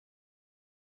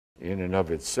in and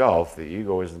of itself, the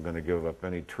ego isn't going to give up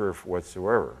any turf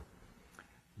whatsoever.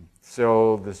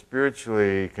 So the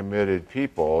spiritually committed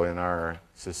people in our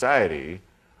society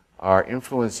are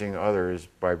influencing others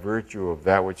by virtue of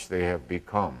that which they have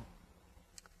become.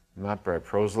 Not by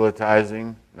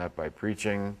proselytizing, not by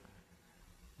preaching,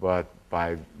 but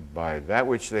by that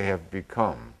which they have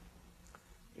become.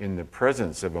 In the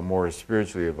presence of a more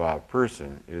spiritually evolved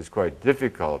person, it is quite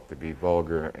difficult to be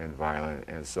vulgar and violent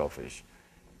and selfish.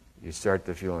 You start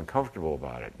to feel uncomfortable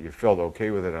about it. You felt okay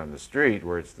with it on the street,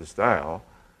 where it's the style,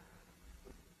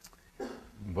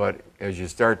 but as you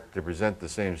start to present the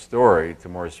same story to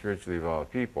more spiritually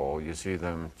evolved people, you see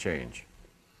them change.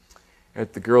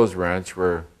 At the Girls' Ranch,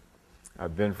 where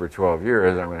I've been for 12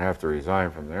 years, I'm going to have to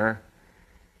resign from there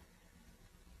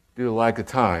due to lack of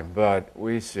time, but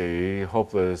we see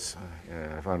hopeless,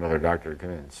 I found another doctor to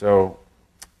come in. So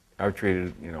I've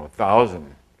treated,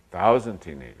 1,000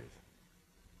 teenagers.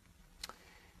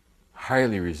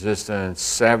 Highly resistant,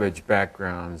 savage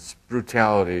backgrounds,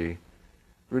 brutality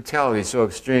so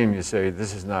extreme you say,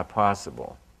 this is not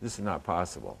possible. This is not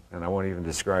possible. And I won't even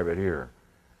describe it here.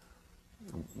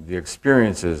 The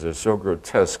experiences are so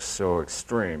grotesque, so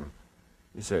extreme,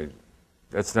 you say,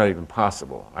 that's not even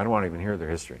possible. I don't want to even hear their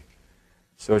history.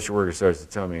 Social worker starts to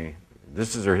tell me,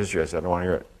 this is their history. I said, I don't want to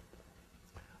hear it.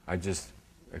 I just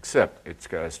accept it's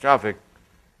catastrophic,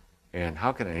 and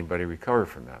how can anybody recover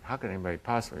from that? How can anybody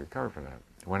possibly recover from that?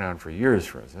 It went on for years,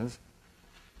 for instance.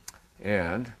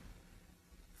 And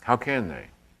how can they?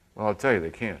 Well, I'll tell you, they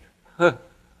can't.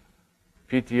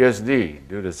 PTSD,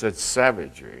 due to such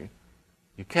savagery,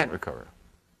 you can't recover.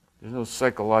 There's no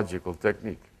psychological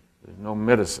technique. There's no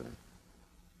medicine.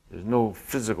 There's no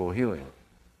physical healing.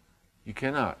 You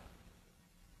cannot.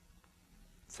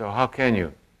 So how can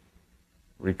you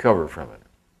recover from it?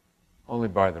 Only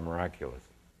by the miraculous.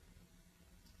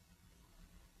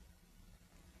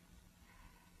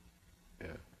 Yeah.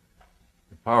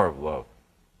 The power of love.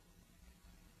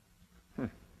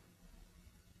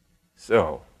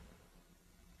 So,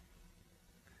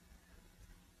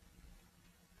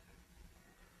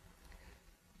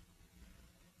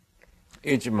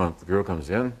 each month the girl comes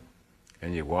in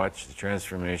and you watch the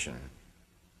transformation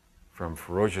from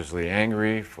ferociously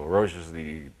angry,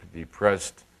 ferociously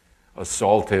depressed,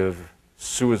 assaultive,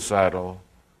 suicidal.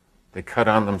 They cut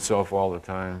on themselves all the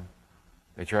time.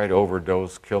 They try to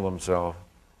overdose, kill themselves.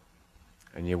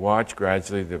 And you watch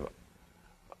gradually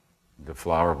the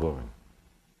flower blooming.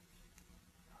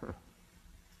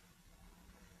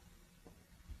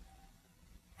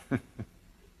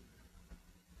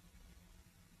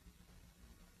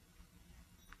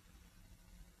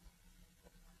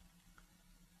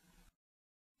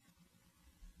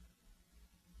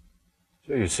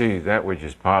 So you see, that which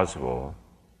is possible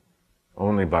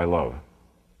only by love,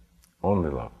 only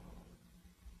love,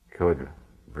 could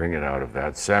bring it out of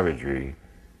that savagery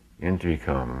and to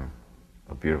become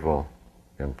a beautiful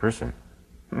young person.